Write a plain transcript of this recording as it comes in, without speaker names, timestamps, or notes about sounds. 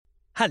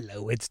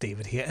Hello, it's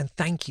David here, and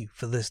thank you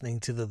for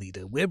listening to The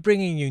Leader. We're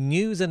bringing you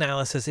news,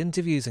 analysis,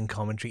 interviews and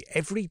commentary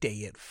every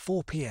day at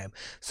 4 p.m.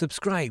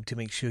 Subscribe to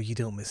make sure you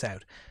don't miss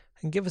out,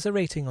 and give us a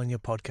rating on your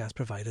podcast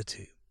provider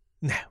too.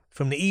 Now,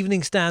 from the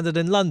Evening Standard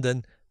in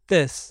London,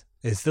 this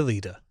is The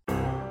Leader.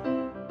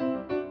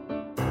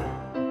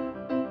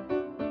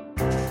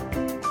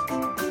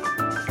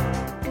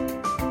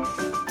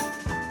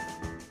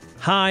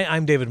 Hi,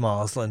 I'm David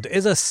Marsland.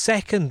 Is a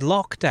second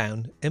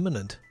lockdown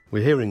imminent?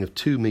 We're hearing of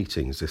two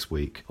meetings this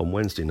week. On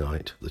Wednesday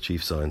night, the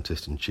Chief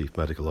Scientist and Chief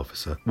Medical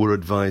Officer were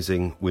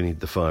advising we need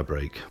the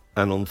firebreak.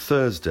 And on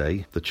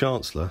Thursday, the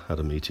Chancellor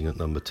had a meeting at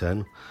Number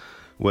 10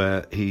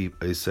 where he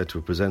is said to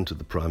have presented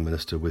the Prime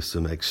Minister with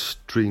some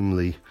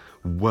extremely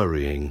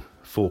worrying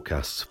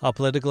forecasts. Our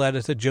political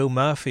editor Joe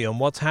Murphy on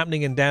what's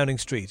happening in Downing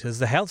Street as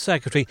the Health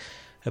Secretary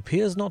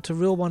appears not to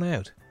rule one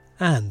out.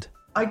 And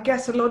I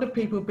guess a lot of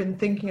people have been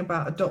thinking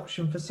about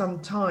adoption for some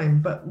time,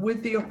 but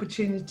with the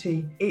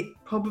opportunity, it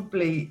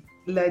probably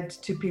led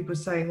to people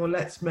saying, well,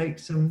 let's make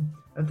some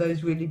of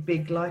those really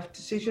big life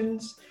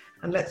decisions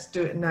and let's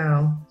do it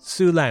now.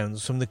 Sue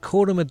Lowndes from the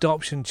Coram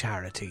Adoption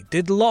Charity.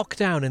 Did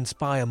lockdown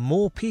inspire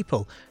more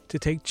people to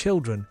take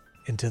children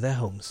into their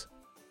homes?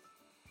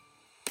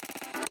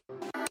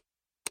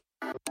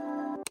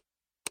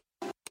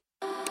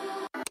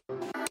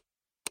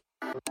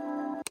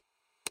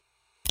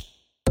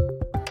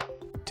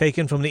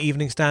 Taken from the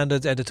Evening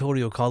Standard's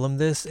editorial column,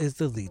 this is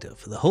The Leader.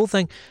 For the whole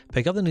thing,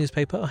 pick up the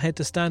newspaper or head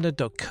to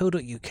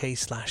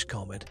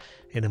standard.co.uk/comment.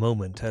 In a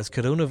moment, as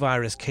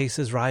coronavirus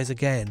cases rise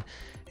again,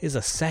 is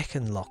a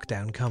second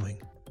lockdown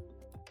coming?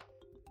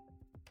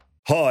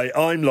 Hi,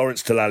 I'm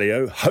Lawrence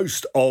Dallaglio,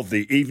 host of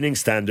the Evening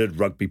Standard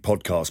Rugby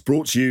Podcast,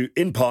 brought to you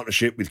in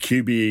partnership with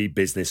QBE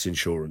Business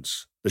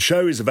Insurance. The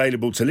show is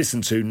available to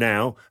listen to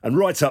now and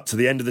right up to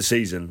the end of the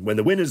season, when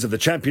the winners of the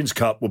Champions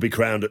Cup will be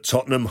crowned at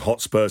Tottenham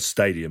Hotspur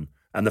Stadium,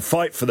 and the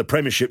fight for the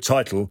Premiership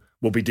title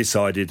will be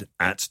decided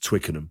at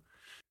Twickenham.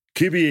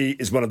 QBE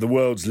is one of the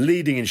world's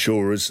leading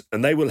insurers,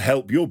 and they will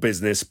help your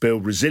business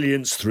build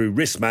resilience through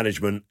risk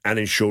management and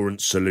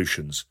insurance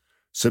solutions.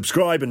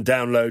 Subscribe and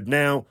download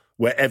now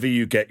wherever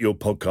you get your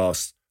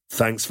podcasts.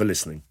 Thanks for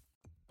listening.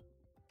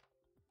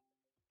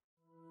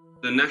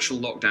 The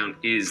national lockdown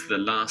is the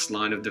last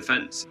line of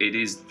defence. It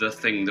is the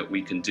thing that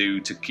we can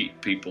do to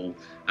keep people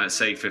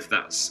safe if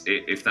that's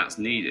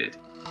needed.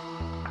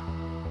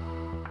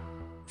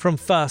 From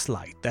First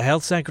Light, the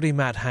Health Secretary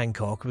Matt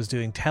Hancock was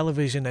doing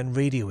television and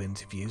radio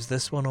interviews,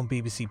 this one on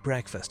BBC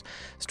Breakfast,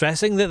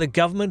 stressing that the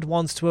government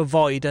wants to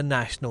avoid a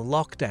national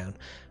lockdown,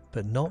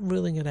 but not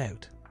ruling it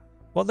out.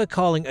 What they're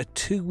calling a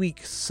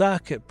 2-week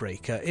circuit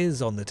breaker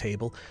is on the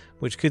table,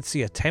 which could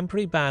see a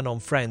temporary ban on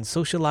friends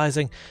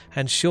socialising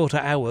and shorter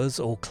hours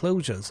or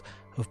closures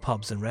of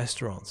pubs and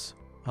restaurants.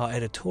 Our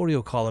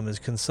editorial column is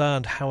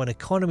concerned how an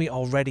economy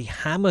already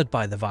hammered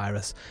by the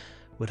virus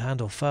would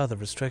handle further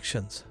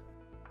restrictions.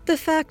 The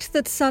fact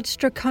that such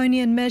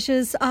draconian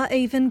measures are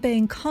even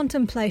being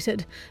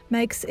contemplated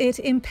makes it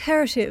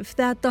imperative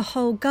that the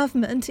whole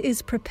government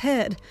is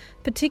prepared,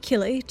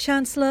 particularly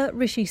Chancellor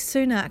Rishi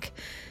Sunak.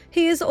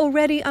 He is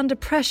already under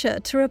pressure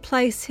to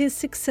replace his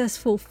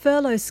successful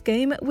furlough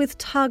scheme with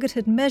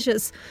targeted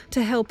measures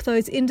to help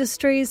those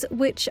industries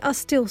which are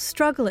still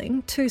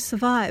struggling to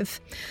survive.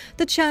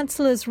 The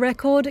Chancellor's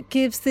record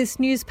gives this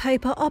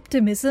newspaper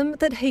optimism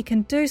that he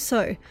can do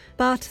so,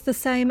 but the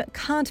same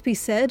can't be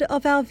said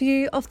of our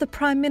view of the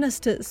Prime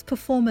Minister's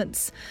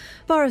performance.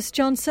 Boris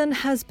Johnson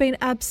has been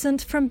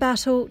absent from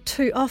battle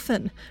too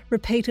often,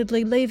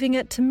 repeatedly leaving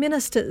it to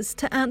ministers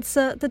to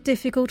answer the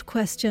difficult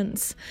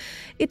questions.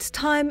 It's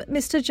time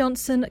Mr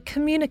Johnson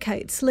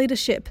communicates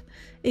leadership.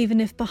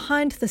 Even if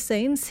behind the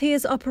scenes he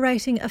is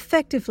operating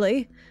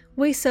effectively,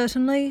 we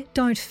certainly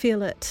don't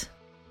feel it.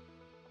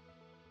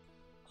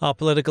 Our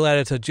political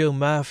editor Joe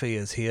Murphy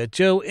is here.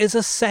 Joe, is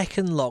a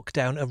second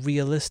lockdown a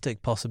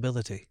realistic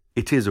possibility?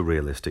 It is a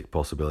realistic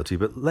possibility,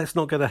 but let's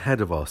not get ahead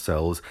of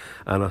ourselves,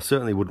 and I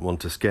certainly wouldn't want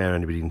to scare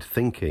anybody into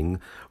thinking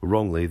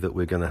wrongly that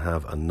we're going to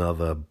have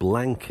another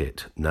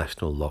blanket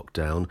national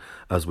lockdown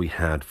as we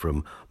had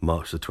from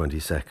March the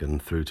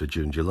 22nd through to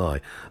June, July.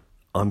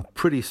 I'm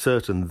pretty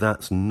certain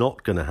that's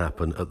not going to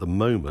happen at the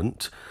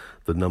moment.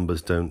 The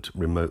numbers don't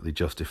remotely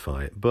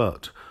justify it,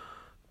 but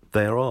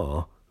there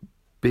are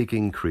big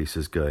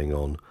increases going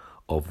on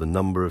of the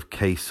number of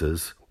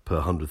cases per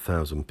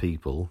 100,000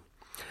 people.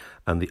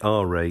 And the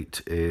R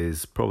rate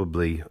is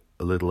probably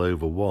a little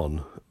over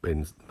 1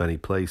 in many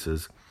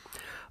places.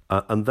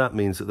 And that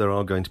means that there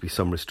are going to be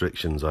some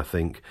restrictions, I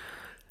think,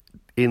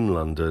 in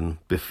London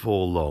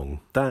before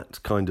long.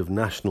 That kind of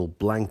national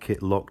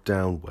blanket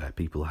lockdown where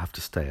people have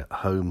to stay at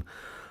home,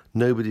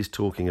 nobody's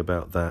talking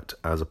about that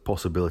as a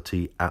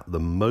possibility at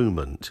the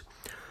moment.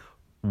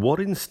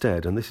 What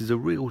instead, and this is a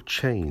real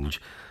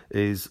change,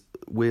 is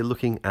we're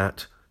looking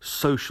at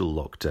social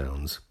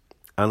lockdowns.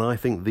 And I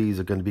think these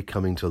are going to be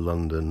coming to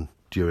London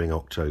during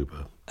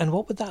October. And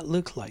what would that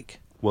look like?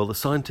 Well, the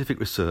scientific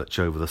research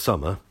over the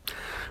summer,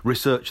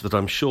 research that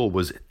I'm sure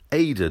was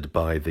aided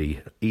by the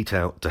Eat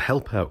Out to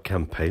Help Out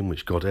campaign,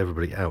 which got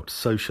everybody out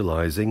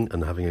socialising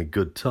and having a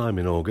good time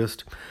in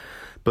August.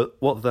 But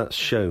what that's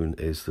shown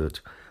is that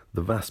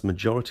the vast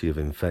majority of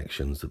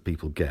infections that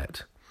people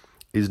get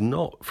is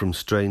not from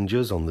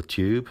strangers on the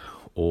tube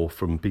or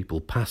from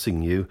people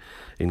passing you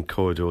in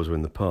corridors or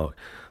in the park.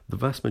 The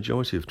vast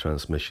majority of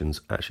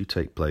transmissions actually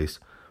take place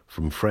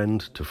from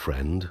friend to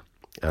friend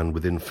and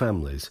within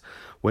families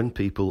when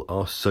people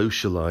are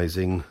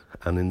socialising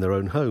and in their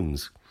own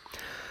homes.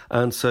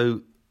 And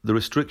so the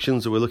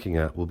restrictions that we're looking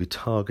at will be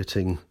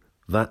targeting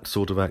that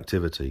sort of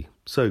activity.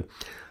 So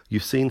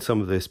you've seen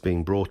some of this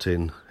being brought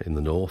in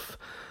the north.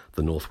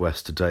 The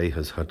northwest today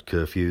has had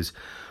curfews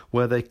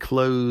where they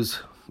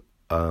close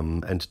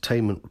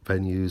entertainment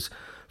venues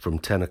from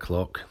 10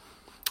 o'clock,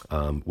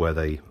 where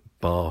they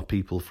bar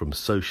people from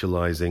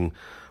socialising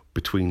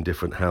between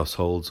different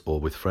households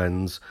or with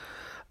friends.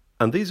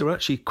 And these are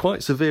actually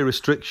quite severe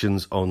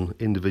restrictions on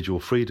individual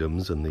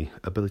freedoms and the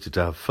ability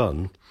to have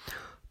fun.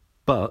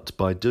 But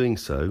by doing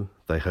so,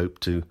 they hope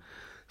to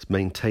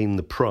maintain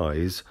the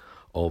prize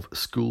of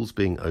schools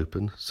being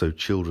open so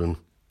children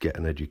get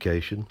an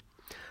education,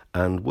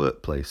 and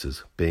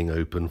workplaces being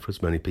open for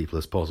as many people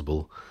as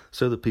possible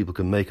so that people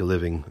can make a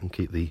living and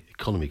keep the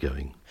economy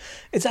going.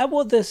 Is that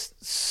what this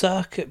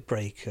circuit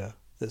breaker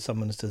that some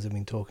ministers have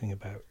been talking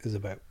about is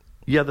about?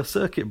 Yeah, the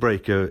circuit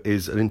breaker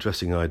is an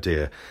interesting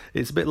idea.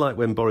 It's a bit like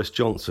when Boris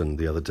Johnson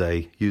the other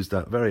day used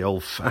that very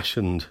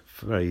old-fashioned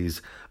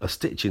phrase, a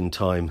stitch in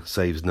time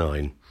saves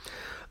 9.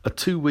 A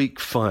 2-week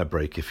fire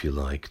break, if you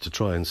like, to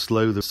try and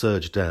slow the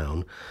surge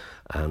down.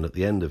 And at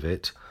the end of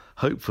it,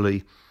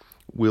 hopefully,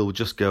 we'll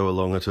just go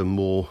along at a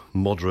more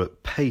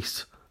moderate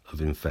pace of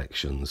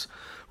infections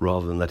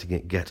rather than letting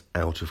it get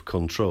out of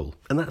control.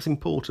 And that's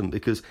important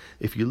because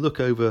if you look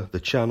over the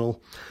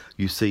channel,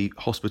 you see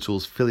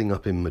hospitals filling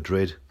up in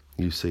Madrid.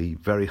 You see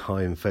very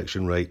high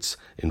infection rates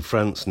in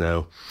France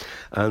now.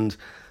 And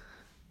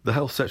the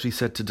Health Secretary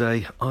said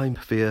today, I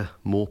fear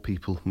more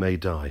people may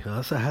die.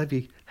 That's a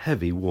heavy,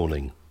 heavy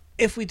warning.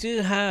 If we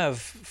do have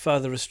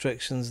further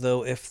restrictions,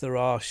 though, if there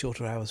are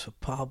shorter hours for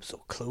pubs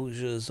or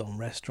closures on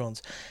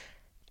restaurants,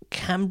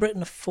 can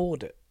Britain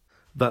afford it?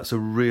 That's a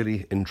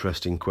really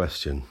interesting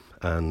question.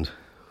 And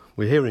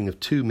we're hearing of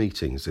 2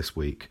 meetings this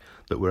week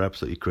that were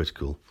absolutely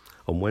critical.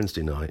 On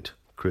Wednesday night,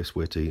 Chris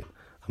Whitty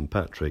and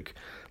Patrick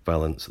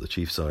Vallance, the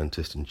Chief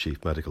Scientist and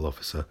Chief Medical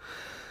Officer,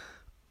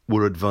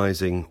 were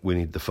advising we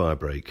need the fire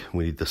break,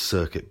 we need the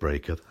circuit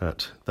breaker,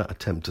 that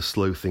attempt to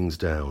slow things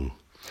down.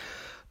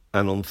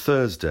 And on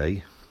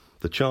Thursday,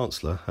 the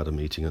Chancellor had a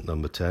meeting at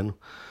Number 10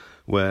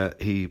 where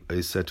he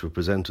is said to have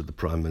presented the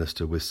Prime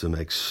Minister with some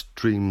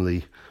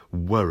extremely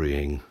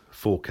worrying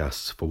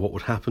forecasts for what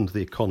would happen to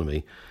the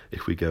economy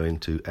if we go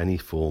into any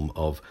form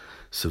of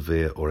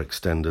severe or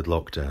extended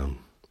lockdown.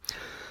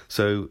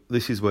 So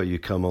this is where you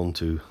come on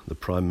to the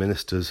Prime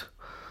Minister's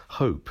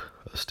hope,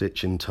 a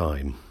stitch in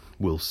time,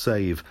 will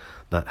save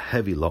that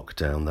heavy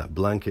lockdown, that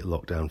blanket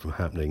lockdown from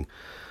happening,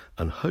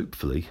 and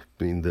hopefully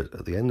mean that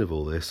at the end of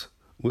all this,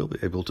 we'll be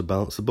able to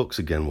balance the books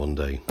again one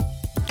day.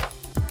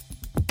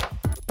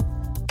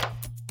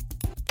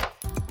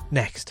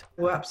 Next.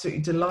 We're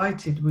absolutely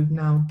delighted we've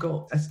now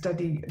got a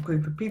steady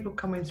group of people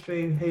coming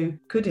through who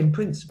could, in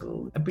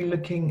principle, be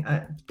looking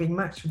at being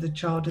matched with a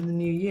child in the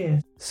new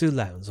year. Sue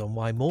Lowndes on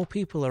why more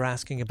people are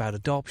asking about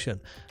adoption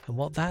and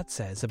what that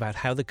says about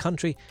how the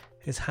country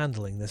is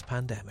handling this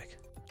pandemic.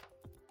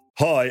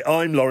 Hi,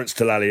 I'm Lawrence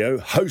Dallaglio,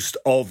 host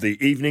of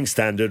the Evening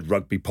Standard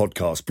Rugby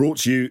Podcast, brought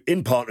to you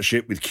in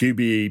partnership with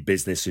QBE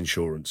Business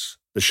Insurance.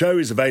 The show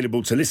is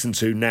available to listen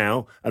to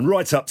now and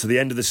right up to the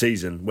end of the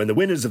season, when the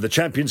winners of the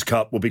Champions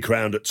Cup will be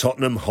crowned at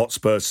Tottenham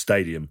Hotspur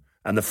Stadium,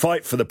 and the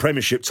fight for the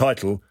Premiership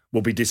title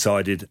will be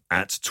decided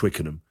at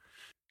Twickenham.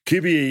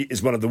 QBE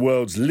is one of the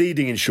world's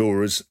leading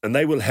insurers, and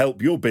they will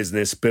help your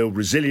business build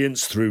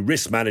resilience through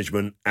risk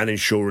management and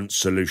insurance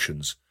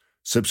solutions.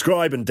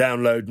 Subscribe and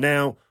download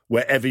now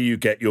wherever you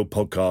get your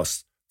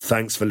podcasts.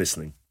 Thanks for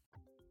listening.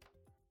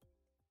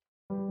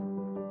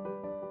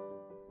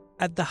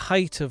 At the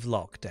height of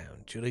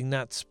lockdown, during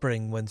that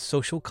spring when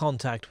social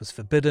contact was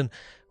forbidden,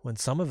 when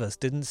some of us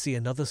didn't see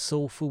another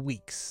soul for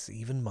weeks,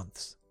 even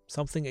months,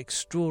 something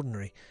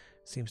extraordinary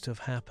seems to have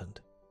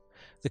happened.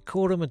 The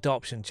Quorum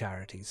Adoption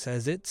Charity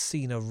says it's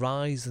seen a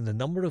rise in the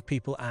number of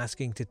people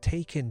asking to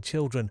take in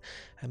children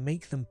and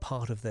make them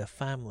part of their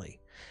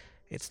family.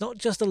 It's not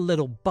just a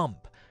little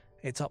bump,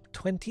 it's up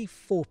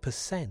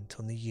 24%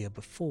 on the year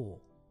before.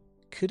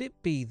 Could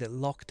it be that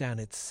lockdown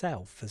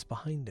itself is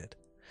behind it?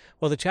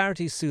 Well, the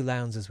charity's Sue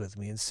Lowndes is with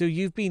me. And Sue,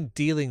 you've been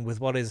dealing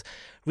with what is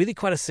really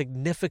quite a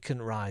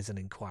significant rise in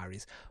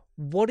inquiries.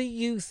 What do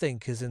you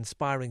think is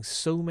inspiring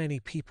so many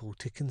people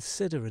to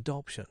consider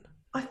adoption?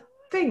 I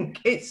think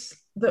it's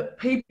that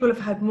people have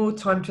had more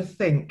time to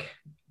think,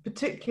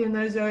 particularly in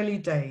those early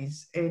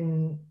days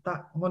in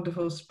that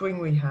wonderful spring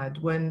we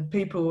had when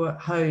people were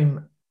at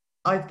home.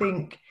 I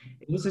think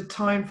it was a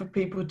time for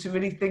people to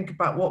really think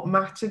about what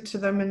mattered to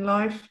them in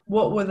life,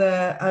 what were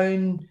their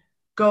own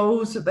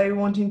goals that they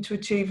were wanting to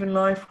achieve in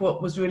life,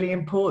 what was really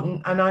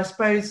important. And I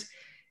suppose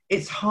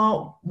it's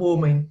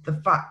heartwarming,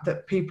 the fact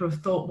that people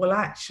have thought, well,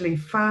 actually,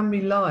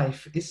 family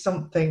life is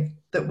something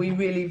that we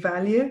really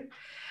value.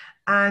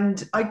 And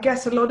I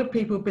guess a lot of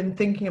people have been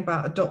thinking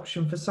about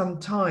adoption for some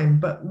time,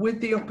 but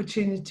with the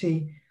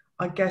opportunity,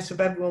 I guess,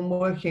 of everyone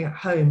working at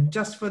home,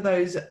 just for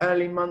those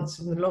early months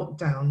of the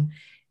lockdown,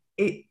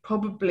 it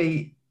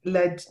probably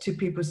led to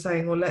people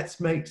saying, well,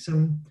 let's make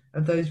some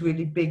of those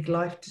really big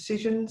life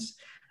decisions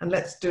and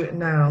let's do it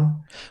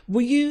now.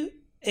 Were you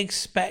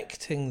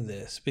expecting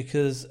this?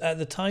 Because at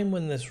the time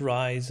when this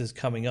rise is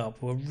coming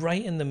up, we're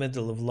right in the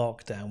middle of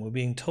lockdown. We're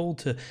being told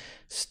to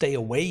stay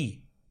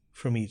away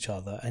from each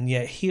other, and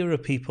yet here are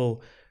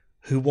people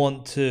who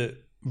want to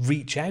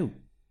reach out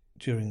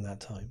during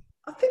that time.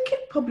 I think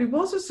it probably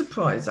was a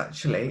surprise,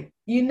 actually.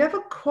 You never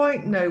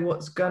quite know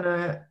what's going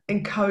to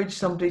encourage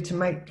somebody to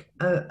make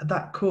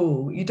that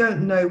call. You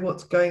don't know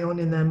what's going on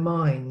in their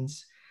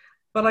minds.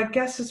 But I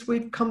guess as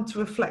we've come to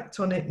reflect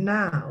on it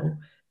now,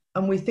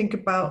 and we think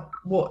about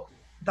what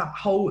that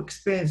whole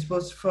experience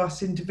was for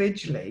us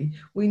individually,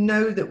 we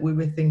know that we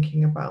were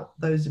thinking about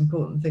those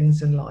important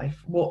things in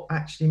life, what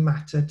actually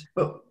mattered.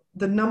 But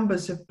the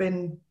numbers have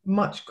been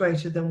much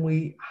greater than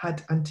we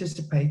had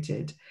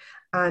anticipated.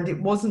 And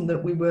it wasn't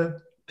that we were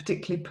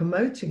particularly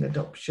promoting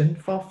adoption,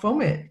 far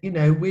from it. You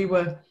know, we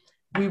were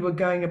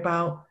going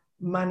about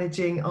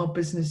managing our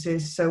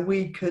businesses so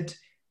we could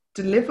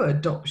deliver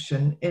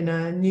adoption in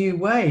a new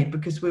way,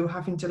 because we were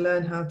having to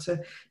learn how to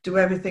do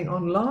everything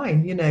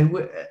online.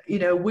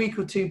 A week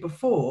or two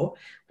before,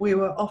 we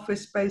were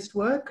office-based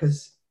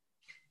workers.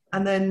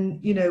 And then,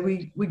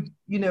 we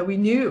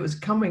knew it was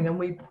coming,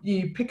 and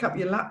you pick up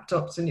your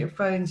laptops and your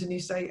phones and you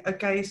say,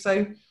 okay,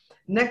 so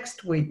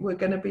next week we're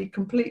going to be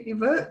completely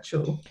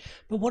virtual.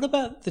 But what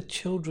about the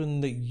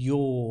children that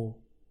you're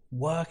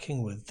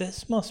working with?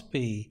 This must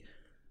be,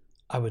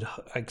 I would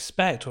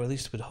expect, or at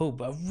least would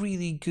hope, a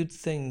really good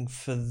thing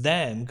for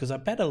them, because I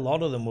bet a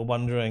lot of them were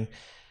wondering,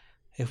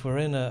 if we're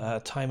in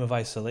a time of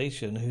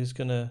isolation, who's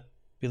going to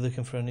be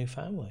looking for a new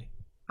family?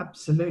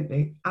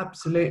 Absolutely,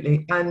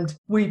 absolutely. And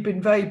we've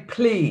been very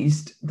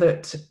pleased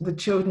that the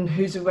children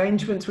whose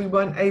arrangements we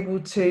weren't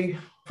able to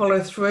follow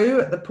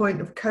through at the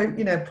point of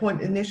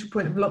initial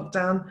point of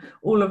lockdown,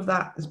 all of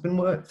that has been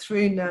worked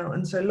through now.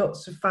 And so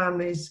lots of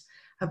families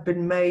have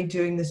been made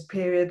during this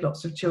period.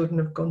 Lots of children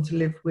have gone to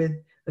live with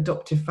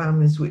adoptive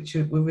families, which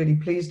we're really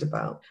pleased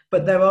about.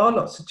 But there are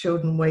lots of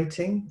children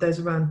waiting. There's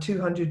around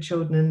 200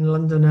 children in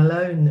London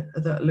alone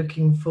that are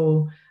looking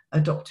for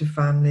adoptive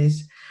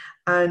families.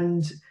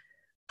 And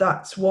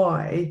that's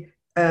why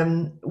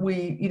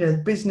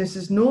business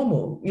is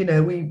normal.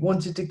 We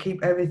wanted to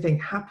keep everything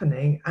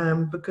happening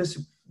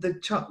because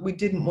we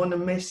didn't want to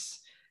miss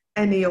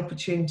any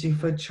opportunity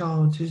for a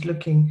child who's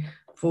looking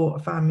for a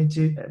family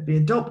to be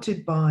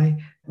adopted by,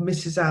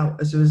 misses out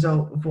as a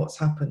result of what's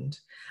happened.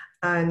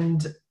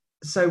 And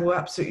so we're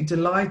absolutely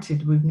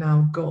delighted. We've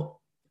now got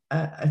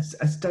a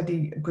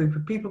steady group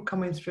of people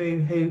coming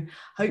through who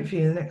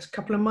hopefully in the next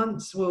couple of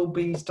months will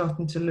be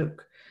starting to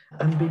look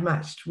and be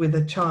matched with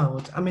a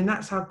child. I mean,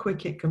 that's how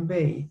quick it can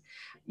be.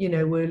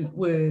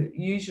 We're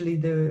usually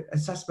the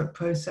assessment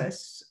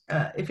process,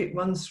 if it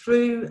runs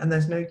through and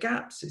there's no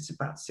gaps, it's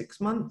about 6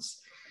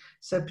 months.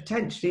 So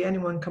potentially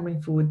anyone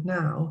coming forward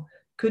now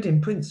could, in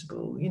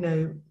principle,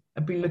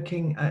 be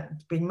looking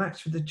at being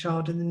matched with a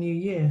child in the new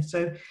year.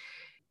 So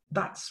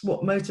that's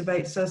what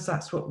motivates us.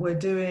 That's what we're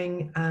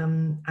doing.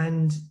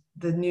 And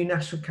the new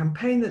national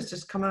campaign that's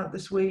just come out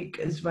this week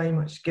is very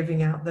much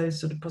giving out those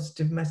sort of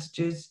positive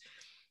messages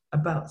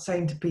about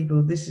saying to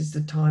people, this is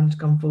the time to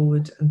come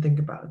forward and think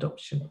about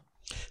adoption.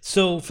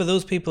 So for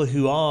those people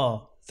who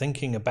are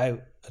thinking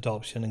about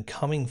adoption and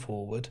coming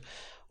forward,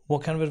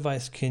 what kind of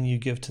advice can you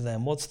give to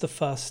them? What's the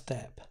first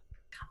step?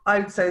 I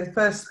would say the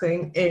first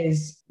thing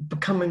is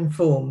become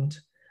informed.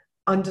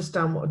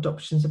 Understand what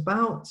adoption's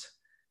about.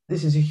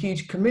 This is a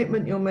huge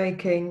commitment you're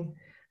making.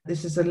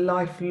 This is a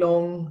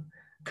lifelong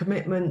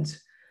commitment,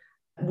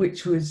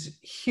 which was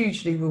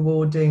hugely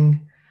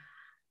rewarding.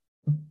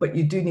 But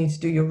you do need to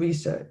do your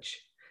research.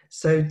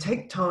 So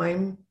take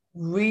time,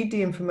 read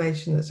the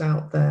information that's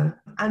out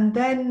there, and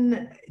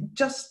then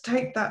just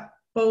take that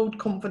bold,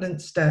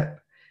 confident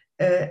step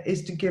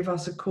is to give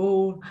us a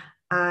call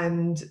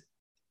and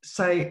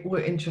say we're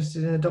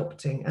interested in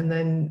adopting. And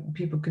then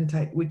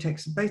we take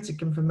some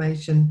basic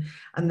information,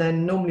 and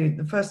then normally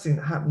the first thing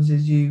that happens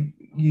is you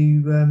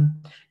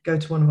go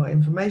to one of our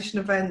information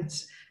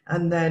events,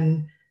 and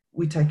then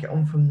we take it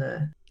on from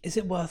there. Is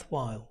it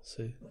worthwhile,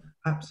 Sue?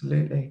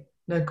 Absolutely.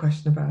 No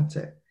question about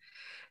it.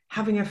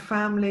 Having a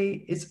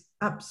family is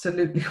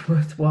absolutely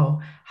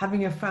worthwhile.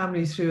 Having a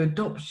family through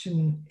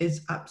adoption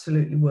is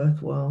absolutely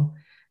worthwhile.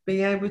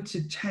 Being able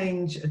to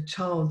change a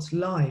child's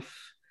life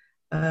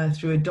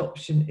through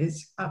adoption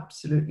is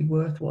absolutely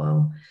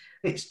worthwhile.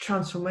 It's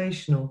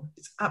transformational.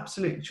 It's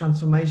absolutely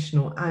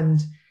transformational.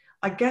 And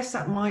I guess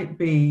that might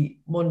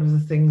be one of the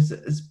things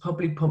that has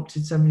probably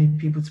prompted so many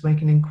people to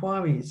make an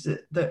inquiry, is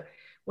that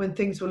when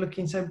things were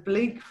looking so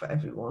bleak for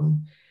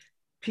everyone,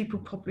 people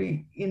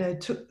probably,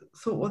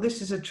 thought, well,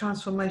 this is a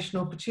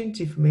transformational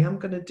opportunity for me. I'm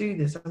going to do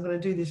this. I'm going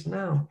to do this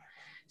now.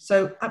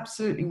 So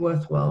absolutely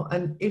worthwhile.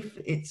 And if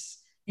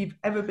you've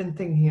ever been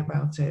thinking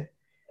about it,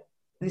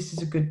 this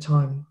is a good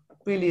time.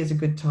 Really is a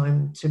good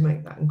time to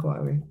make that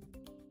inquiry.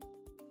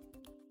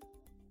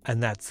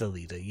 And that's The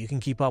Leader. You can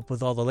keep up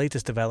with all the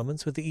latest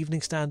developments with the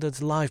Evening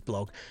Standard's live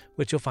blog,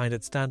 which you'll find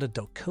at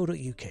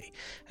standard.co.uk.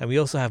 And we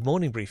also have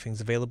morning briefings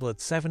available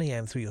at 7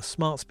 a.m. through your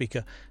smart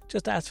speaker.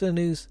 Just ask for the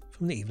news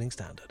from the Evening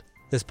Standard.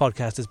 This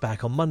podcast is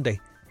back on Monday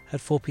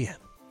at 4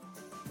 p.m.